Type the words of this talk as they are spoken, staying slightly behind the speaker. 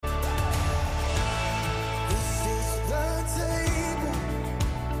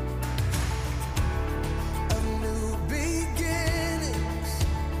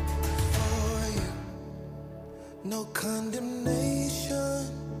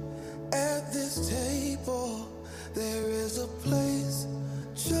At this table, there is a place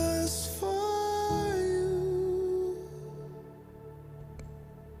just for you.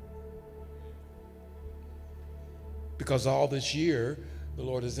 Because all this year, the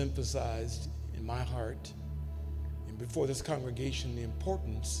Lord has emphasized in my heart and before this congregation the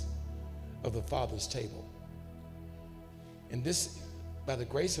importance of the Father's table. And this, by the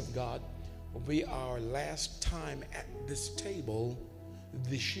grace of God, will be our last time at this table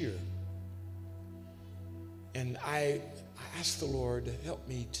this year. And I ask the Lord to help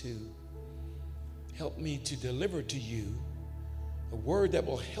me to deliver to you a word that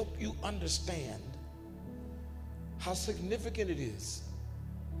will help you understand how significant it is,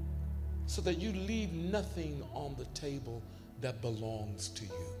 so that you leave nothing on the table that belongs to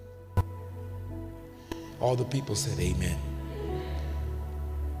you. All the people said amen.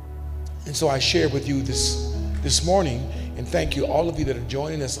 And so I share with you this morning, and thank you all of you that are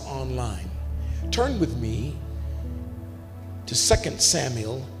joining us online. Turn with me to 2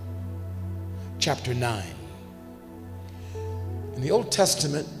 Samuel chapter 9. In the Old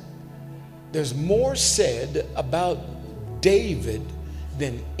Testament, there's more said about David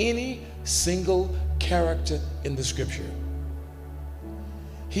than any single character in the scripture.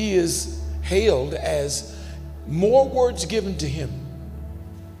 He is hailed as more words given to him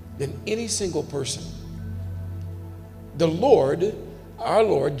than any single person. The Lord, our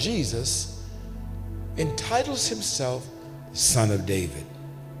Lord Jesus, entitles himself Son of David.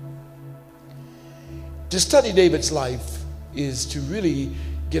 To study David's life is to really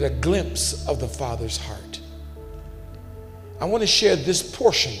get a glimpse of the Father's heart. I want to share this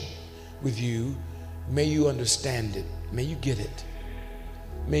portion with you. May you understand it. May you get it.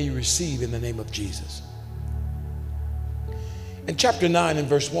 May you receive in the name of Jesus. In chapter 9 and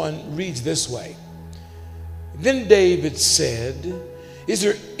verse 1 reads this way. Then David said,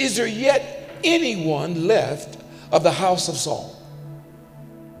 Is there yet anyone left of the house of Saul,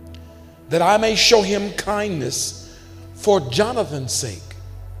 that I may show him kindness for Jonathan's sake?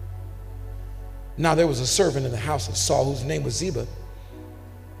 Now there was a servant in the house of Saul whose name was Ziba,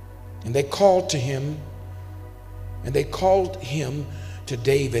 and they called him to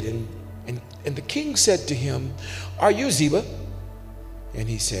David, and the king said to him, Are you Ziba? And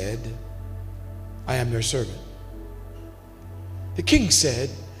he said, I am your servant. The king said,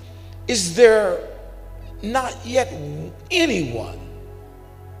 Is there not yet anyone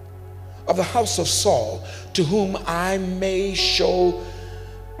of the house of Saul to whom I may show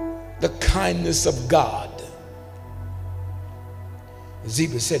the kindness of God?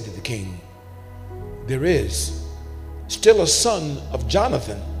 Ziba said to the king, There is still a son of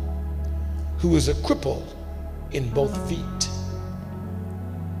Jonathan who is a cripple in both feet.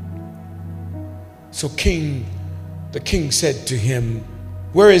 So the king said to him,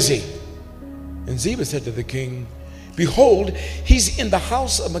 Where is he? And Ziba said to the king, Behold, he's in the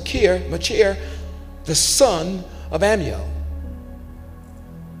house of Machir, the son of Amiel,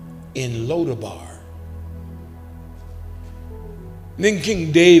 in Lodabar. Then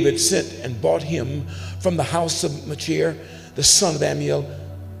King David sent and brought him from the house of Machir, the son of Amiel,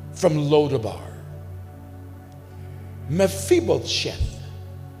 from Lodabar. Mephibosheth,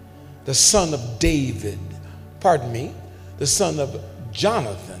 the son of David, the son of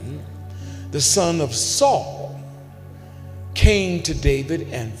Jonathan, the son of Saul, came to David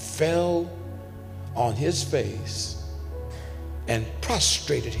and fell on his face and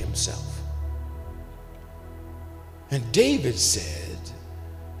prostrated himself. And David said,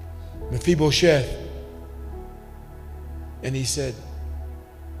 Mephibosheth. And he said,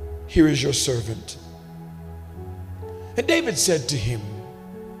 Here is your servant. And David said to him,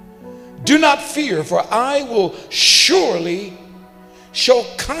 Do not fear, for I will surely show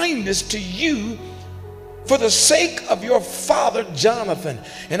kindness to you for the sake of your father Jonathan,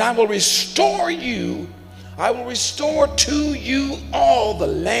 and I will restore to you all the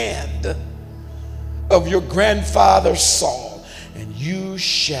land of your grandfather Saul, and you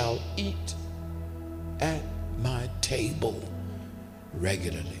shall eat at my table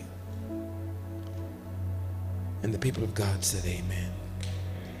regularly. And the people of God said, Amen.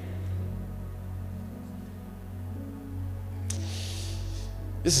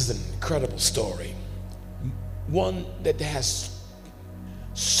 This is an incredible story, one that has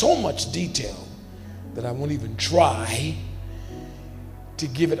so much detail that I won't even try to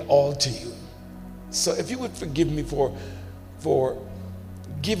give it all to you. So if you would forgive me for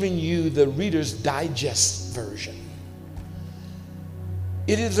giving you the Reader's Digest version.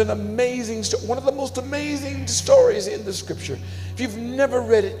 It is an amazing story, one of the most amazing stories in the scripture. If you've never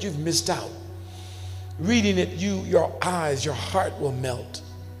read it, you've missed out. Reading it, your eyes, your heart will melt.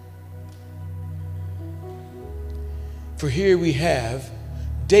 For here we have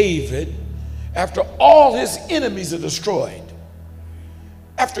David, after all his enemies are destroyed,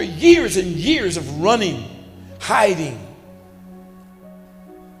 after years and years of running, hiding,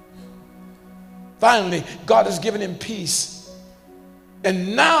 finally God has given him peace.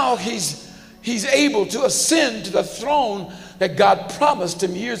 And now he's able to ascend to the throne that God promised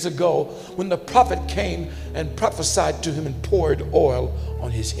him years ago when the prophet came and prophesied to him and poured oil on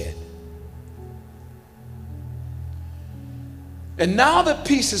his head. And now the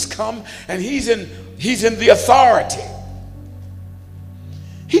peace has come, and he's in the authority.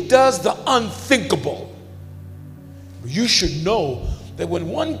 He does the unthinkable. You should know that when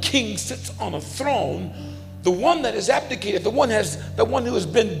one king sits on a throne, the one that is abdicated, the one who has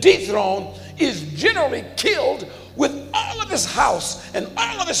been dethroned, is generally killed with all of his house and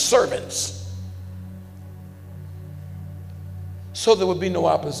all of his servants. So there would be no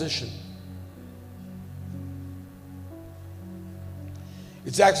opposition.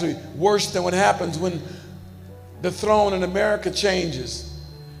 It's actually worse than what happens when the throne in America changes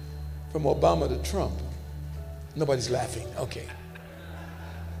from Obama to Trump. Nobody's laughing. Okay.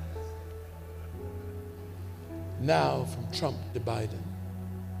 Now from Trump to Biden.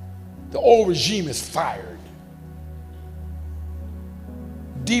 The old regime is fired,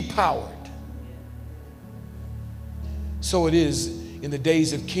 depowered. So it is in the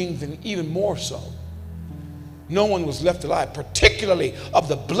days of kings, and even more so. No one was left alive, particularly of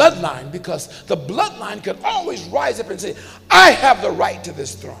the bloodline, because the bloodline could always rise up and say, I have the right to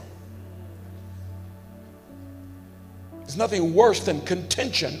this throne. There's nothing worse than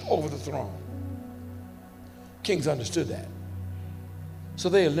contention over the throne. Kings understood that. So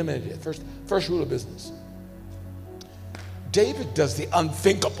they eliminated it. First rule of business. David does the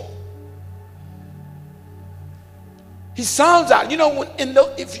unthinkable. He sounds out. You know,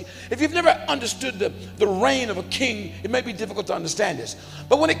 if you've never understood the reign of a king, it may be difficult to understand this.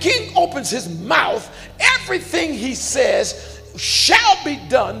 But when a king opens his mouth, everything he says shall be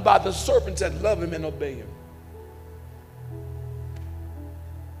done by the servants that love him and obey him.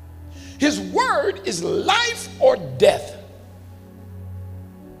 His word is life or death.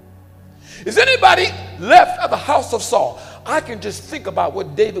 Is anybody left of the house of Saul? I can just think about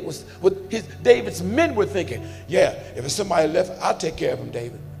what David's men were thinking. Yeah, if it's somebody left, I'll take care of him,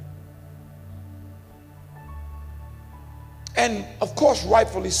 David. And of course,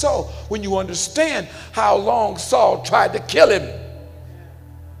 rightfully so, when you understand how long Saul tried to kill him.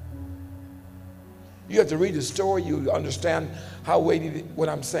 You have to read the story, you understand how weighty what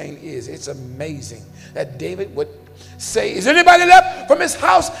I'm saying is. It's amazing that David would say, is anybody left from his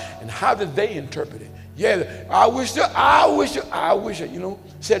house? And how did they interpret it? Yeah, I wish, you know,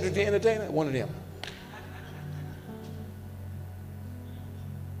 Cedric the Entertainer, one of them.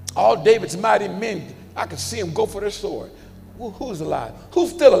 All David's mighty men, I could see them go for their sword. Who's alive?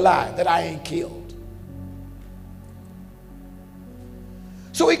 Who's still alive that I ain't killed?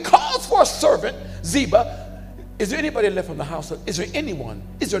 So he calls for a servant, Ziba. Is there anybody left from the house of, is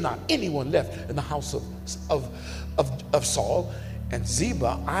there not anyone left in the house of Saul? And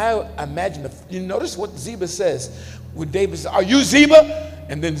Ziba, I imagine, you notice what Ziba says when David says, are you Ziba?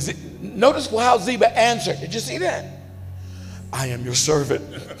 And then notice how Ziba answered. Did you see that? I am your servant.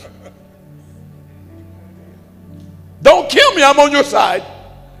 Don't kill me, I'm on your side.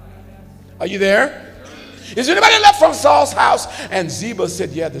 Are you there? Is there anybody left from Saul's house? And Ziba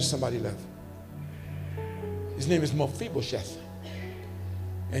said, yeah, there's somebody left. His name is Mephibosheth.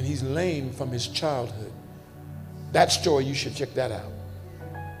 And he's lame from his childhood. That story, you should check that out.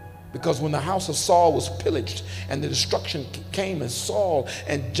 Because when the house of Saul was pillaged and the destruction came and Saul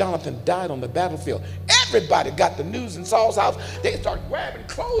and Jonathan died on the battlefield, everybody got the news in Saul's house. They started grabbing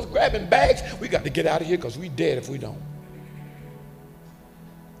clothes, grabbing bags. We got to get out of here because we're dead if we don't.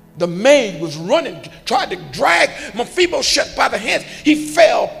 The maid was running, tried to drag Mephibosheth by the hands. He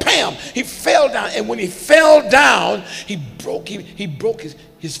fell, Pam. He fell down. And when he fell down, he broke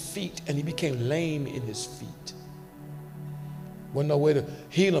his feet, and he became lame in his feet. Wasn't no way to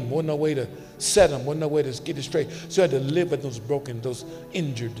heal him, wasn't no way to set him, wasn't no way to get it straight. So he had to live with those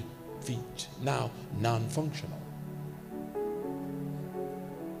injured feet, now non-functional.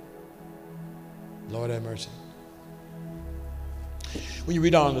 Lord have mercy. When you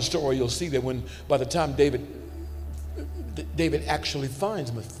read on the story, you'll see that by the time David actually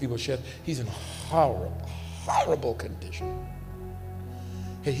finds Mephibosheth, he's in horrible condition.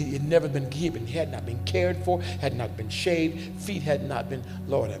 He had not been cared for, had not been shaved, feet had not been,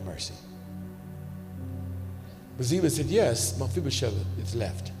 Lord have mercy. But Ziba said, yes, Mephibosheth is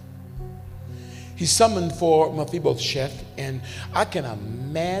left. he summoned for Mephibosheth, and I can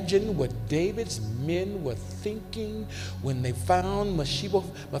imagine what David's men were thinking when they found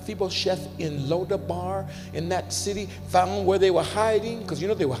Mephibosheth in Lodabar, in that city, found where they were hiding, because you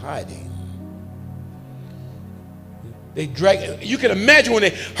know they were hiding. They dragged, you can imagine when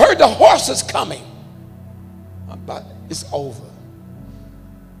they heard the horses coming. It's over.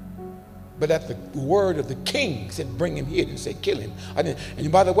 But at the word of the king said, bring him here, and say, kill him.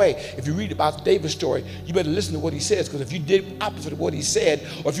 And by the way, if you read about David's story, you better listen to what he says, because if you did opposite of what he said,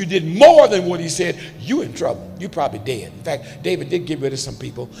 or if you did more than what he said, you're in trouble. You're probably dead. In fact, David did get rid of some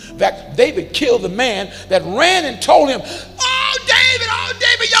people. In fact, David killed the man that ran and told him, oh,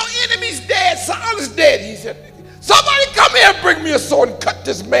 David, your enemy's dead. Saul is dead. He said, somebody come here and bring me a sword and cut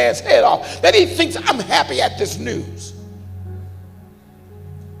this man's head off. Then he thinks I'm happy at this news.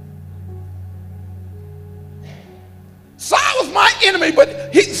 Saul was my enemy,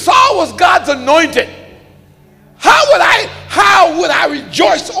 but Saul was God's anointed. How would I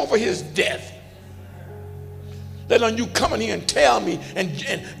rejoice over his death? Let alone you coming here and tell me and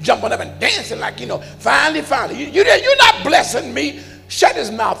jumping up and dancing like, finally. You're not blessing me. Shut his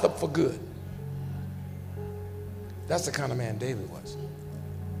mouth up for good. That's the kind of man David was.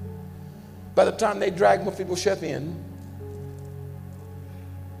 By the time they dragged Mephibosheth in,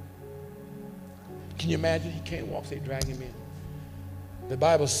 can you imagine? He can't walk, they drag him in. The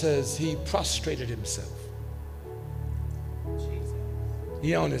Bible says he prostrated himself.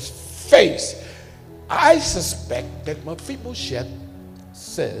 He on his face. I suspect that Mephibosheth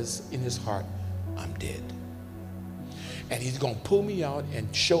says in his heart, I'm dead. And he's going to pull me out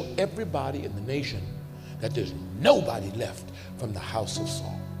and show everybody in the nation that there's nobody left from the house of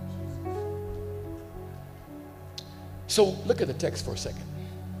Saul. So look at the text for a second.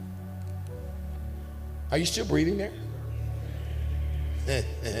 Are you still breathing there?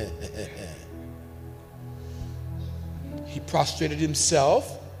 He prostrated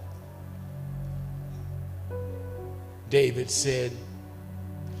himself. David said,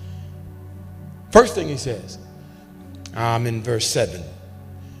 first thing he says, I'm in verse 7.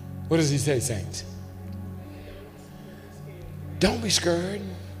 What does he say, saints? Don't be scared.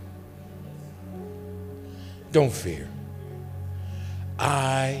 Don't fear.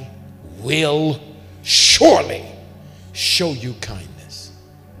 I will surely show you kindness.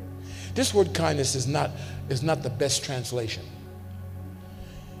 This word kindness is not the best translation,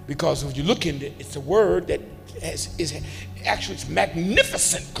 because if you look into it, it's a word that is actually it's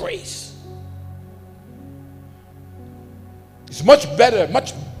magnificent grace. It's much better,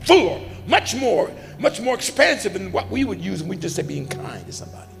 much fuller, much more expansive than what we would use when we just say being kind to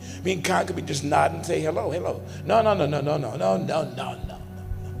somebody. Being kind could be just nod and say hello. No.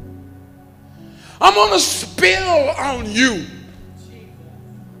 I'm going to spill on you.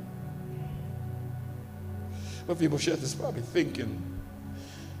 But Mephibosheth is probably thinking,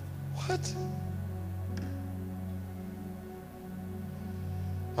 what?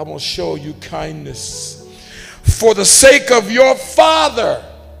 I'm going to show you kindness for the sake of your father.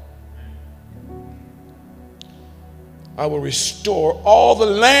 I will restore all the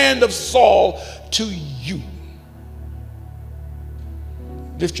land of Saul to you.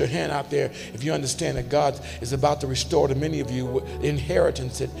 Lift your hand out there if you understand that God is about to restore to many of you the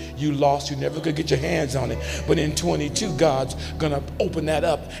inheritance that you lost. You never could get your hands on it. But in 22, God's going to open that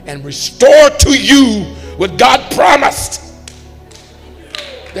up and restore to you what God promised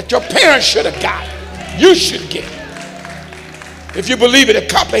that your parents should have got. You should get. If you believe it,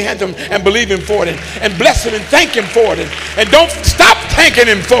 comprehend him and believe him for it, and bless him and thank him for it. And don't stop thanking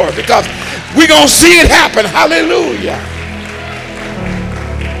him for it, because we're going to see it happen. Hallelujah.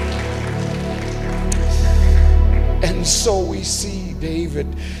 And so we see David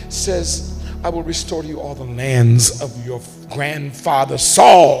says, I will restore to you all the lands of your grandfather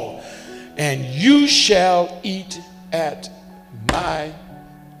Saul, and you shall eat at my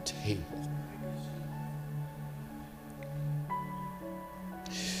table.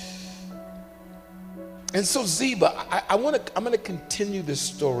 And so Ziba, I'm going to continue this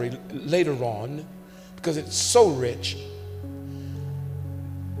story later on because it's so rich.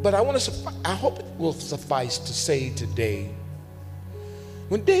 But I hope it will suffice to say today,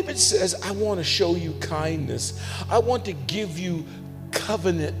 when David says, I want to show you kindness, I want to give you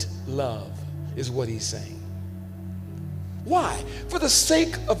covenant love, is what he's saying. Why? For the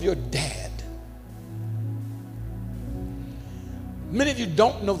sake of your dad. Many of you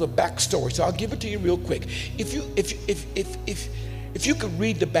don't know the backstory, so I'll give it to you real quick. If you could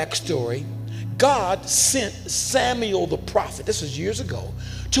read the backstory, God sent Samuel the prophet, this was years ago,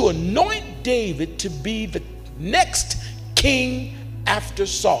 to anoint David to be the next king after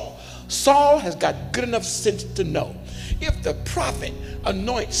Saul. Saul has got good enough sense to know if the prophet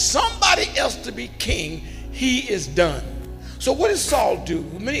anoints somebody else to be king, he is done. So what does Saul do?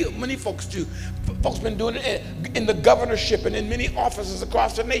 Many folks do. Folks been doing it in the governorship and in many offices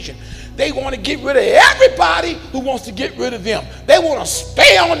across the nation. They want to get rid of everybody who wants to get rid of them. They want to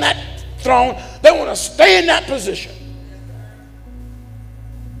stay on that throne. They want to stay in that position.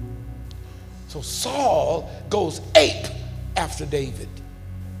 So Saul goes ape after David.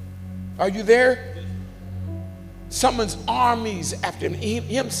 Are you there? Summons armies after him. He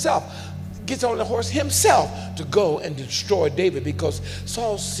himself gets on the horse himself to go and destroy David, because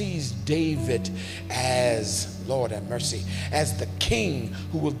Saul sees David as, Lord have mercy, as the king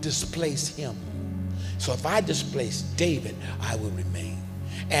who will displace him. So if I displace David, I will remain.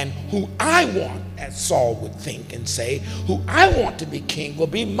 And who I want, as Saul would think and say, who I want to be king will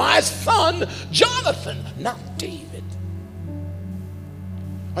be my son Jonathan, not David.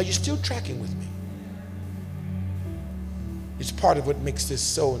 Are you still tracking with me? It's part of what makes this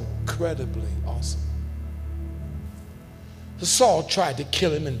so incredibly awesome. So Saul tried to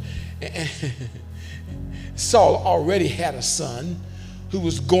kill him, and Saul already had a son who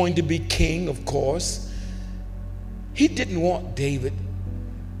was going to be king, of course. He didn't want David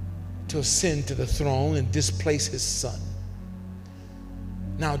to ascend to the throne and displace his son.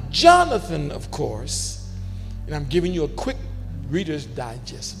 Now, Jonathan, of course, and I'm giving you a quick Reader's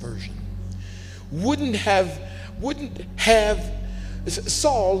Digest version,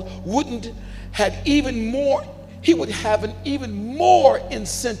 Saul wouldn't have even more, he would have an even more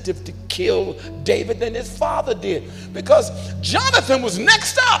incentive to kill David than his father did, because Jonathan was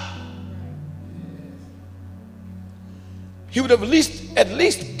next up. He would have at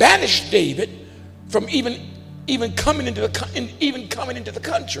least banished David from even coming into the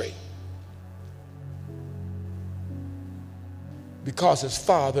country, because his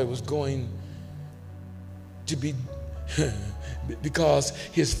father was going to be because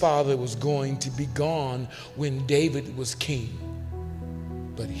his father was going to be gone when David was king.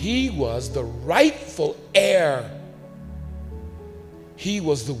 But he was the rightful heir. He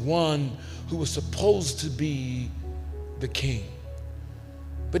was the one who was supposed to be the king.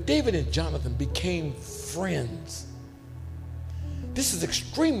 But David and Jonathan became friends. This is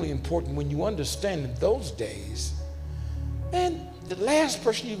extremely important when you understand in those days, man, the last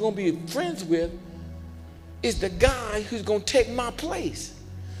person you're going to be friends with is the guy who's going to take my place.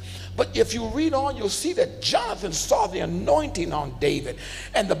 But if you read on, you'll see that Jonathan saw the anointing on David.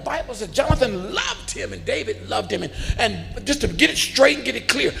 And the Bible says Jonathan loved him and David loved him. And just to get it straight and get it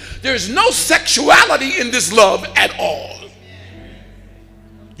clear, there's no sexuality in this love at all.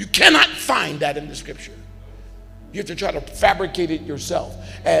 You cannot find that in the scripture. You have to try to fabricate it yourself.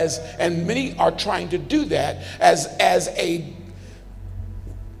 And many are trying to do that as a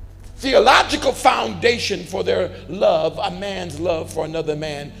theological foundation for their love, a man's love for another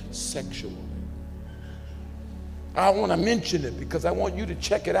man sexually. I want to mention it because I want you to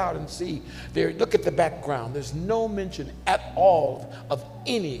check it out and see. There, look at the background. There's no mention at all of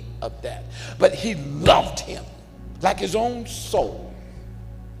any of that. But he loved him like his own soul.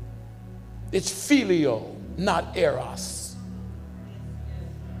 It's filio, not eros.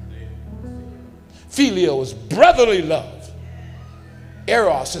 Filio is brotherly love.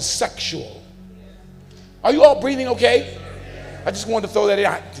 Eros is sexual. Are you all breathing okay? I just wanted to throw that in.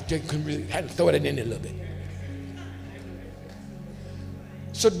 I had to throw it in there a little bit.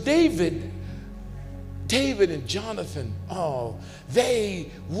 So David and Jonathan, they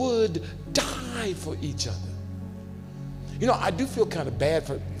would die for each other. You know, I do feel kind of bad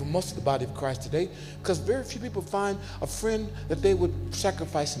for most of the body of Christ today, because very few people find a friend that they would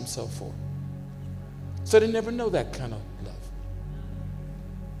sacrifice himself for. So they never know that kind of love.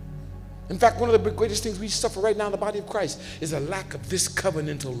 In fact, one of the greatest things we suffer right now in the body of Christ is a lack of this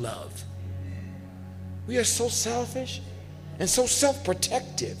covenantal love. We are so selfish and so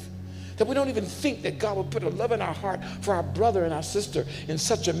self-protective that we don't even think that God would put a love in our heart for our brother and our sister in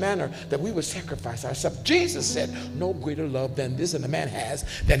such a manner that we would sacrifice ourselves. Jesus said, no greater love than this and a man has,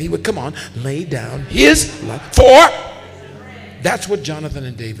 that he would, lay down his life for. That's what Jonathan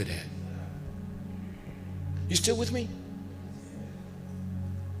and David had. You still with me?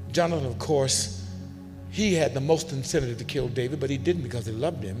 Jonathan, of course, he had the most incentive to kill David, but he didn't because he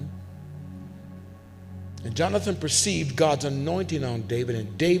loved him. And Jonathan perceived God's anointing on David,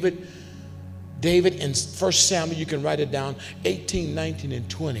 and David in 1 Samuel, you can write it down, 18, 19, and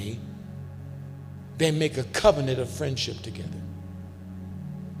 20, they make a covenant of friendship together.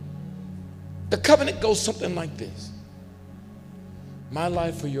 The covenant goes something like this: my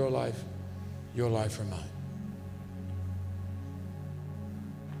life for your life for mine.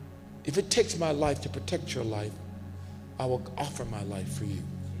 if it takes my life to protect your life, I will offer my life for you.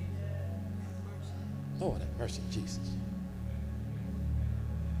 Lord have mercy, Jesus.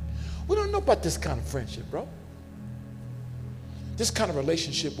 We don't know about this kind of friendship, bro. This kind of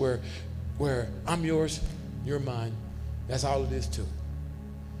relationship where I'm yours, you're mine. That's all it is to it.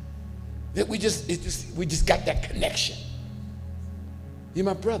 That we just got that connection. You're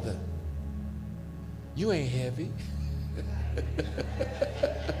my brother. You ain't heavy.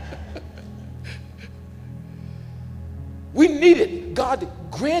 We need it. God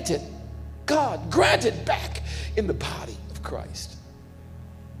granted back in the body of Christ.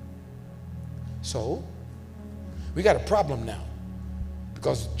 So, we got a problem now.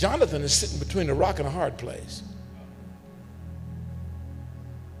 Because Jonathan is sitting between a rock and a hard place.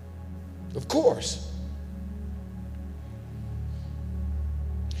 Of course.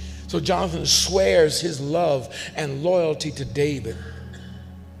 So Jonathan swears his love and loyalty to David.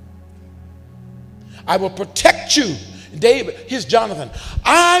 I will protect you. David, here's Jonathan.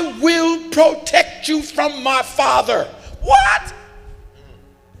 I will protect you from my father. What?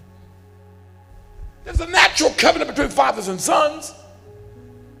 There's a natural covenant between fathers and sons.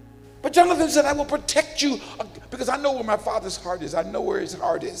 But Jonathan said, I will protect you because I know where my father's heart is. I know where his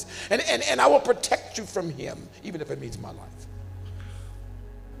heart is. And I will protect you from him, even if it means my life.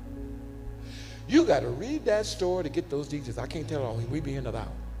 You got to read that story to get those details. I can't tell all. We be another hour.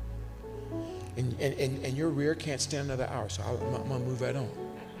 And your rear can't stand another hour, so I'm going to move right on.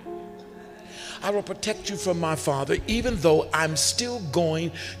 I will protect you from my father, even though I'm still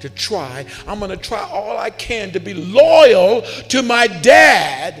going to try. I'm going to try all I can to be loyal to my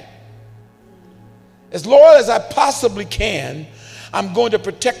dad. As loyal as I possibly can. I'm going to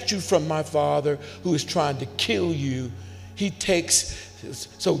protect you from my father who is trying to kill you.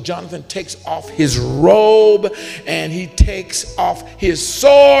 So Jonathan takes off his robe and he takes off his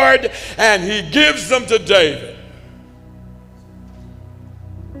sword and he gives them to David.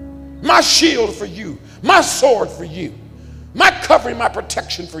 My shield for you, my sword for you, my covering, my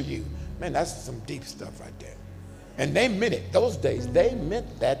protection for you. Man, that's some deep stuff right there. And they meant it. Those days, they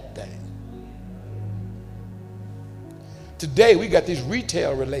meant that thing. Today, we got these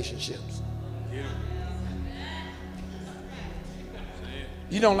retail relationships.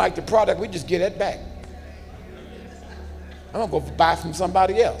 You don't like the product, we just get it back. I'm going to go buy from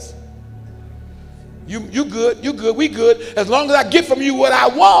somebody else. You good, we good. As long as I get from you what I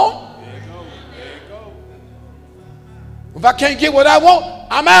want. There you go. If I can't get what I want,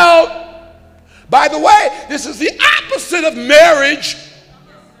 I'm out. By the way, this is the opposite of marriage.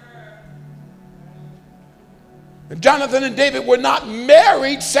 Jonathan and David were not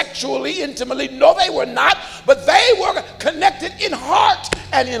married sexually, intimately. No, they were not. But they were connected in heart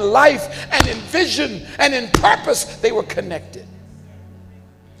and in life and in vision and in purpose. They were connected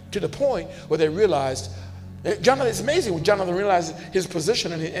to the point where they realized, Jonathan, it's amazing when Jonathan realized his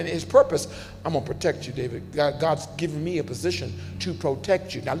position and his purpose. I'm going to protect you, David. God's given me a position to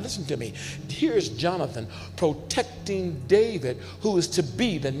protect you. Now listen to me. Here's Jonathan protecting David, who is to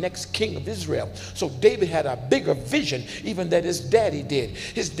be the next king of Israel. So David had a bigger vision even than his daddy did.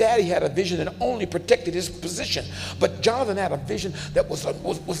 His daddy had a vision that only protected his position. But Jonathan had a vision that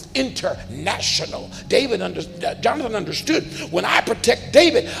was international. Jonathan understood, when I protect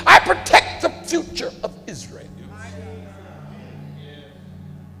David, I protect the future of Israel.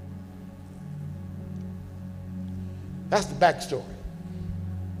 That's the backstory.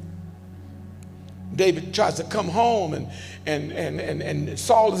 David tries to come home and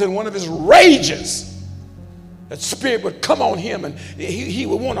Saul is in one of his rages. That spirit would come on him and he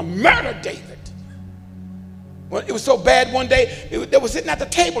would want to murder David. Well, it was so bad one day, they were sitting at the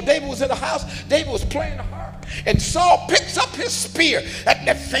table. David was in the house. David was playing the harp. And Saul picks up his spear.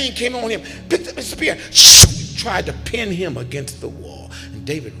 That thing came on him. Picked up his spear. Tried to pin him against the wall. And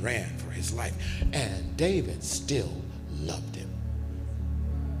David ran for his life. And David still loved him.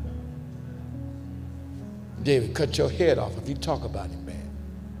 David, cut your head off if you talk about him bad.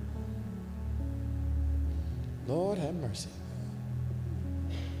 Lord have mercy.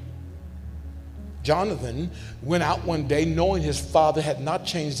 Jonathan went out one day knowing his father had not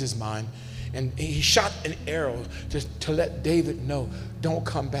changed his mind, and he shot an arrow just to let David know, don't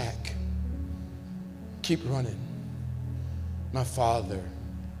come back. Keep running. My father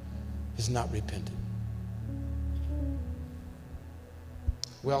is not repentant.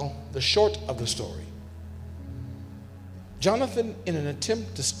 Well, the short of the story, Jonathan, in an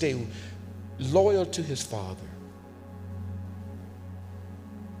attempt to stay loyal to his father,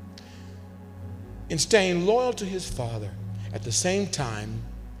 in staying loyal to his father, at the same time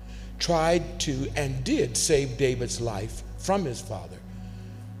tried to and did save David's life from his father.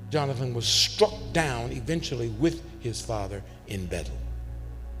 Jonathan was struck down eventually with his father in battle.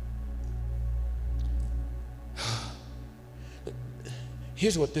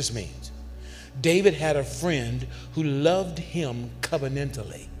 Here's what this means. David had a friend who loved him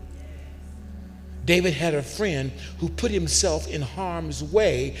covenantally. David had a friend who put himself in harm's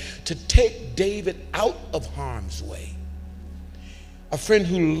way to take David out of harm's way. A friend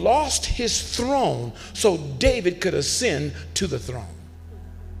who lost his throne so David could ascend to the throne.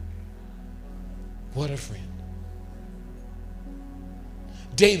 What a friend.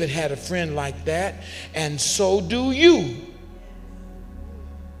 David had a friend like that, and so do you.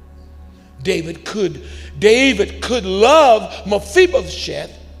 David could love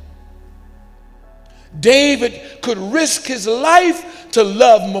Mephibosheth. David could risk his life to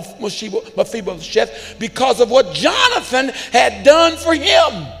love Mephibosheth because of what Jonathan had done for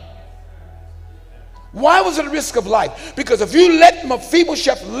him. Why was it a risk of life? Because if you let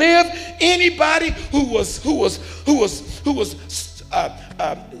Mephibosheth live, anybody who was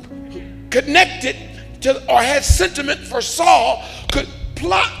connected to or had sentiment for Saul could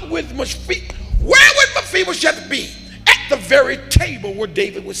plot with Mephibosheth. Where would Mephibosheth be? At the very table where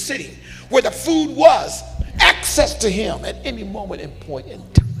David was sitting, where the food was, access to him at any moment and point in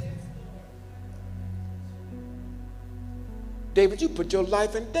time. David, you put your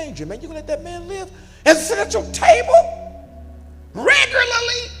life in danger, man. You gonna let that man live and sit at your table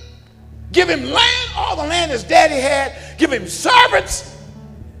regularly? Give him land, all the land his daddy had. Give him servants.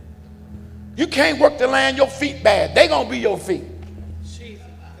 You can't work the land, your feet bad. They gonna be your feet.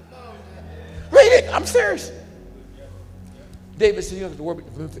 Read it, I'm serious. David said, you don't have to worry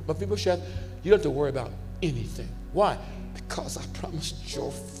about Mephibosheth. You don't have to worry about anything. Why? Because I promised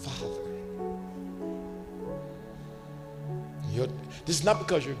your father. This is not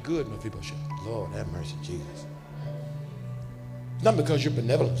because you're good, Mephibosheth. Lord, have mercy, Jesus. It's not because you're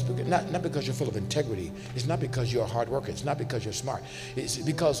benevolent. Not because you're full of integrity. It's not because you're a hard worker. It's not because you're smart. It's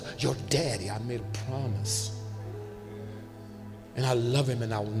because your daddy, I made a promise. And I love him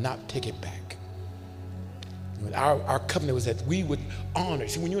and I will not take it back. Our covenant was that we would honor.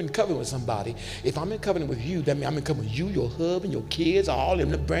 See, when you're in covenant with somebody, if I'm in covenant with you, that means I'm in covenant with you, your husband, your kids, all them,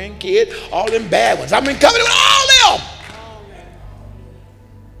 the grandkids, all them bad ones. I'm in covenant with all them.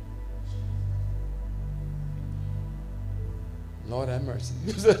 Lord have mercy.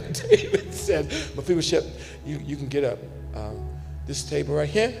 David said, Mephibosheth, you can get up. This table right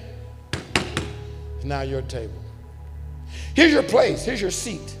here is now your table. Here's your place. Here's your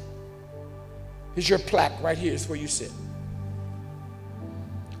seat. Here's your plaque right here. It's where you sit.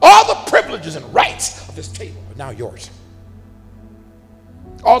 All the privileges and rights of this table are now yours.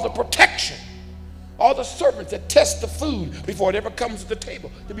 All the protection, all the servants that test the food before it ever comes to the table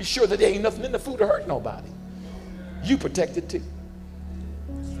to be sure that there ain't nothing in the food to hurt nobody. You protect it too.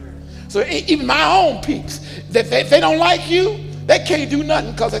 So even my own peeps, if they don't like you, they can't do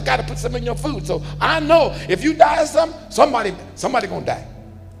nothing because they got to put something in your food. So I know if you die of something, somebody gonna die.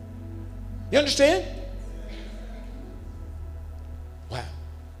 You understand? Wow.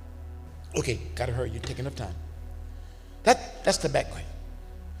 Okay, gotta hurry. You're taking up time. That's the background.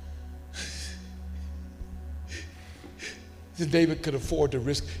 David could afford to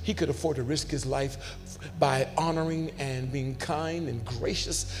risk. He could afford to risk his life by honoring and being kind and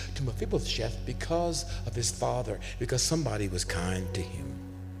gracious to Mephibosheth because of his father, because somebody was kind to him.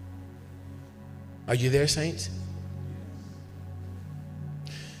 Are you there, saints?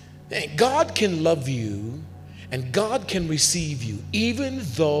 And God can love you and God can receive you even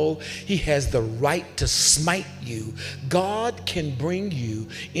though he has the right to smite you. God can bring you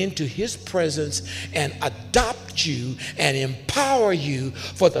into his presence and adopt you and empower you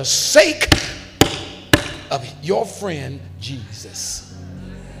for the sake of your friend Jesus.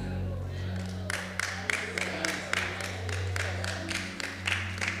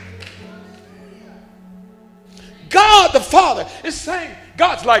 God the Father is saying,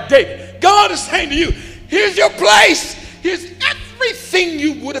 God's like David. God is saying to you, here's your place. Here's everything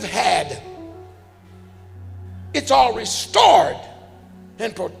you would have had. It's all restored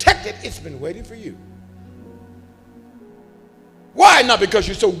and protected. It's been waiting for you. Why? Not because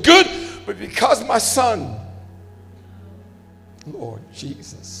you're so good, but because my son, Lord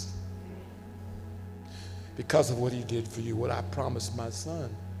Jesus, because of what he did for you, what I promised my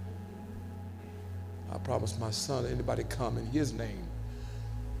son. I promised my son, anybody come in his name,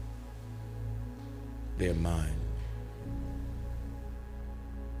 they're mine.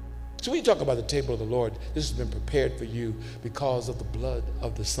 So when you talk about the table of the Lord, this has been prepared for you because of the blood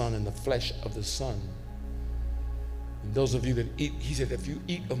of the Son and the flesh of the Son. And those of you that eat, he said, if you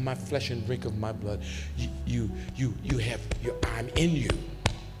eat of my flesh and drink of my blood, I'm in you.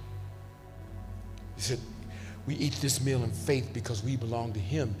 He said, we eat this meal in faith because we belong to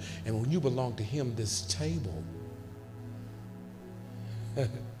him. And when you belong to him, this table,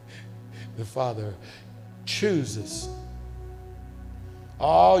 the Father chooses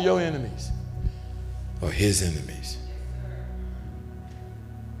all your enemies are his enemies.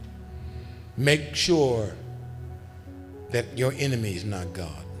 Make sure that your enemy is not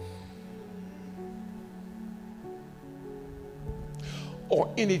God or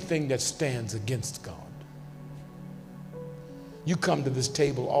anything that stands against God. You come to this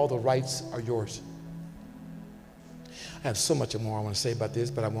table, all the rights are yours. I have so much more I want to say about this,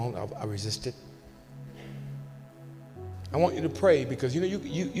 but I won't. I'll resist it. I want you to pray because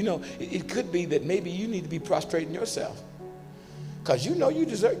it could be that maybe you need to be prostrating yourself because you know you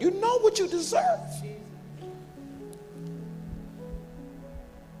deserve. You know what you deserve.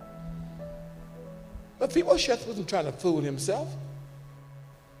 But Mephibosheth wasn't trying to fool himself.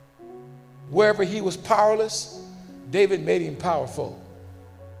 Wherever he was powerless, David made him powerful.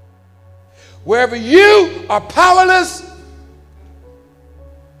 Wherever you are powerless,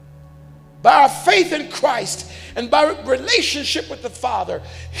 by our faith in Christ and by relationship with the Father,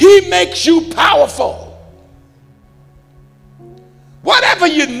 he makes you powerful. Whatever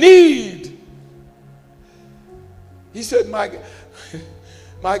you need. He said,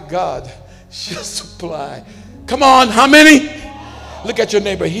 my God shall supply. Come on, how many? Look at your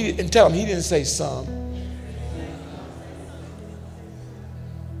neighbor and tell him he didn't say some.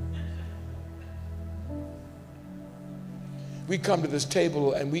 We come to this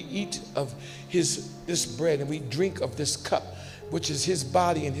table and we eat of this bread and we drink of this cup, which is his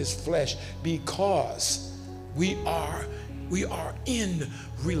body and his flesh, because we are in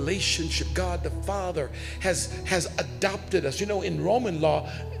relationship. God the Father has adopted us. You know, in Roman law,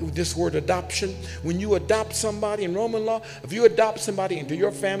 this word adoption, when you adopt somebody in Roman law, if you adopt somebody into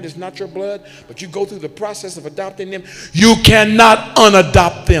your family, it's not your blood, but you go through the process of adopting them, you cannot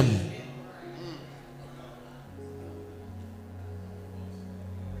unadopt them.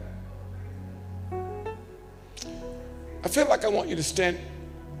 I feel like I want you to stand.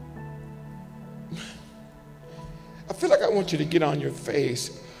 I feel like I want you to get on your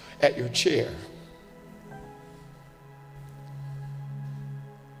face at your chair.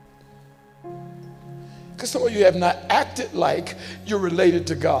 Because some of you have not acted like you're related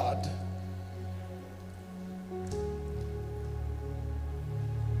to God.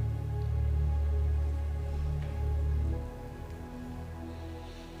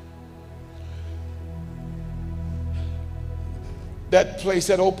 That place,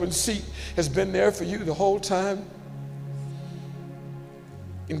 that open seat has been there for you the whole time.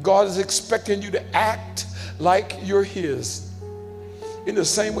 And God is expecting you to act like you're his. In the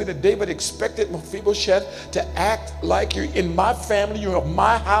same way that David expected Mephibosheth to act like you're in my family, you are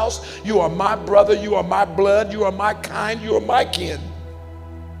my house, you are my brother, you are my blood, you are my kind, you are my kin.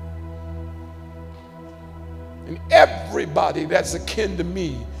 And everybody that's akin to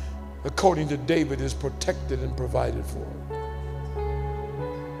me, according to David, is protected and provided for.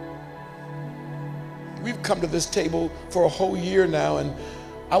 We've come to this table for a whole year now, and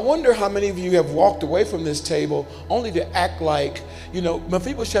I wonder how many of you have walked away from this table only to act like,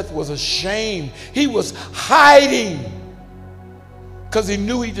 Mephibosheth was ashamed. He was hiding because he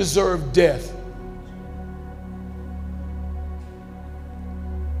knew he deserved death.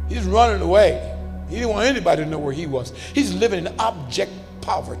 He's running away. He didn't want anybody to know where he was. He's living in abject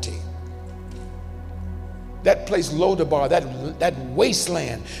poverty. That place, Lodabar, that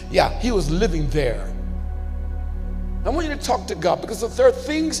wasteland, yeah, he was living there. I want you to talk to God, because if there are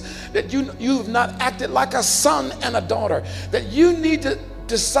things that you have not acted like a son and a daughter, that you need to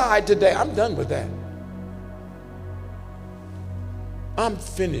decide today, I'm done with that. I'm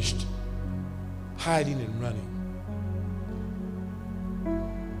finished hiding and running.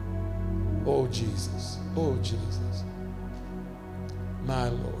 Oh, Jesus. Oh, Jesus. My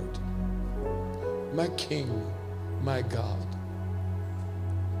Lord. My King. My God.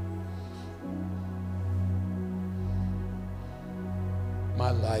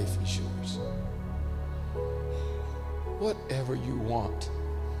 My life is yours. Whatever you want,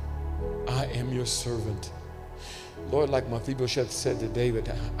 I am your servant. Lord, like Mephibosheth said to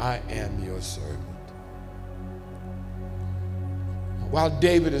David, I am your servant. While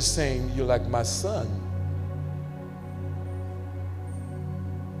David is saying, you're like my son,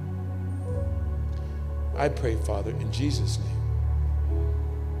 I pray, Father, in Jesus' name,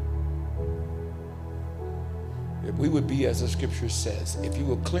 that we would be, as the scripture says, if you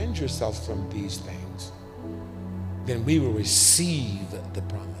will cleanse yourself from these things, then we will receive the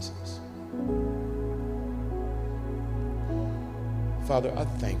promises. Father, I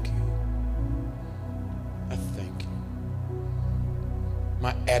thank you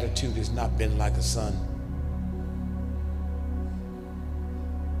My attitude has not been like a son.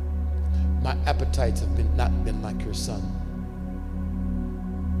 My appetites have not been like your son.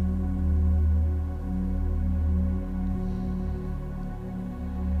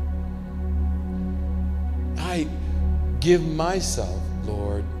 I give myself,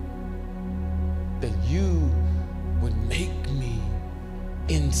 Lord, that you would make me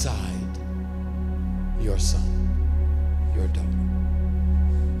inside your son, your daughter.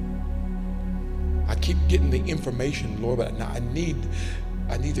 I keep getting the information, Lord, but now I need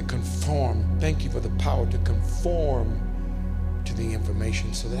to conform. Thank you for the power to conform to the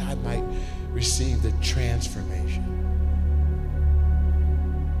information so that I might receive the transformation.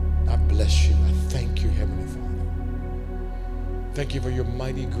 I bless you. I thank you, Heavenly Father. Thank you for your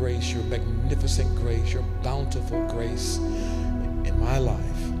mighty grace, your magnificent grace, your bountiful grace in my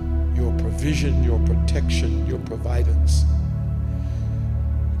life, your provision, your protection, your providence,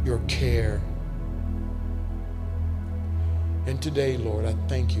 your care. And today, Lord, I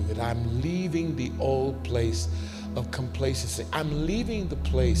thank you that I'm leaving the old place of complacency. I'm leaving the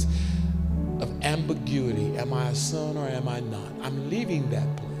place of ambiguity. Am I a son or am I not? I'm leaving that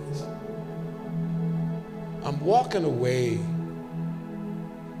place. I'm walking away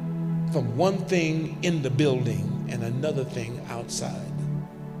from one thing in the building and another thing outside.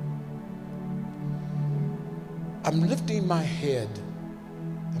 I'm lifting my head.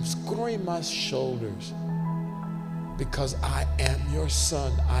 I'm squaring my shoulders because I am your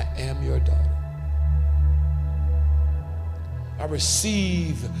son. I am your daughter. I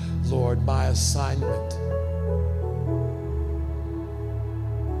receive, Lord, my assignment.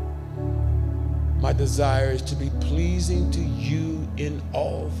 My desire is to be pleasing to you in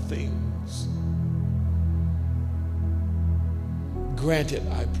all things. Grant it,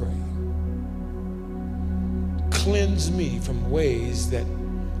 I pray. Cleanse me from ways that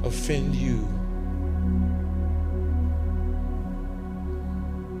offend you.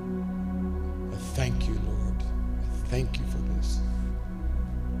 I thank you, Lord. I thank you for this.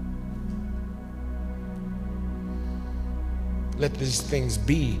 Let these things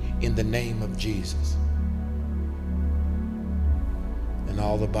be in the name of Jesus. And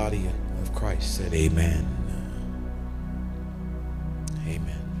all the body of Christ said, amen.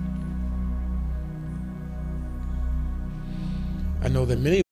 Amen. I know that many